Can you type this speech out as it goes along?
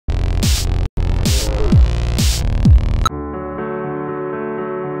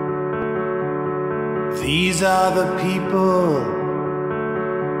These are the people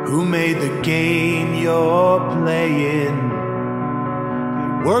who made the game you're playing.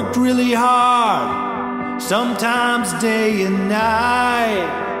 They worked really hard, sometimes day and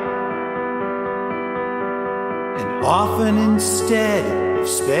night, and often instead of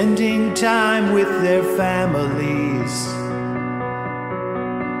spending time with their families,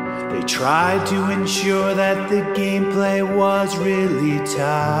 they tried to ensure that the gameplay was really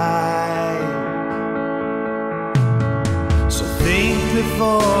tight. So think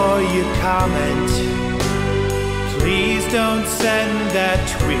before you comment. Please don't send that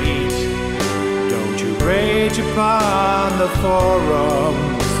tweet. Don't you rage upon the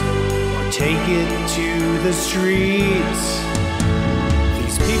forums or take it to the streets.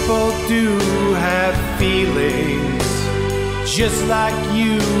 These people do have feelings, just like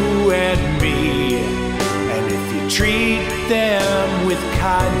you and me. And if you treat them with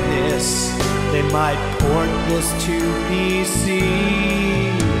kindness, they might port this to PC.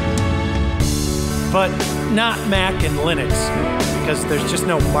 But not Mac and Linux, because there's just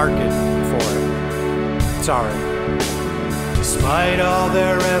no market for it. Sorry. Despite all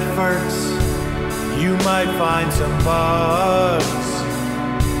their efforts, you might find some bugs.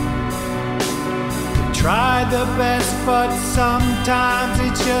 They tried the best, but sometimes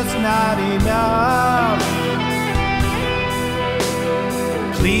it's just not enough.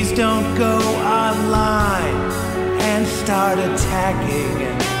 Please don't go online and start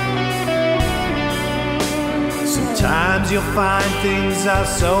attacking. Sometimes you'll find things are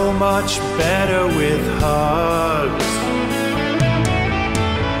so much better with hugs.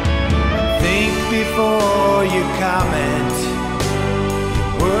 Think before you comment.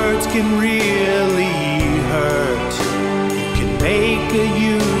 Words can really hurt. You can make a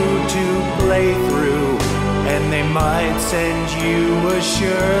YouTube playthrough and they might send you a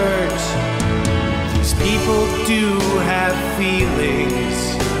shirt. These people do have feelings.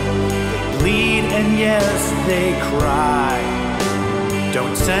 They bleed and yes, they cry.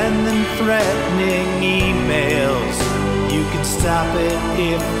 Don't send them threatening emails. You can stop it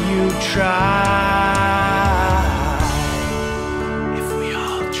if you try.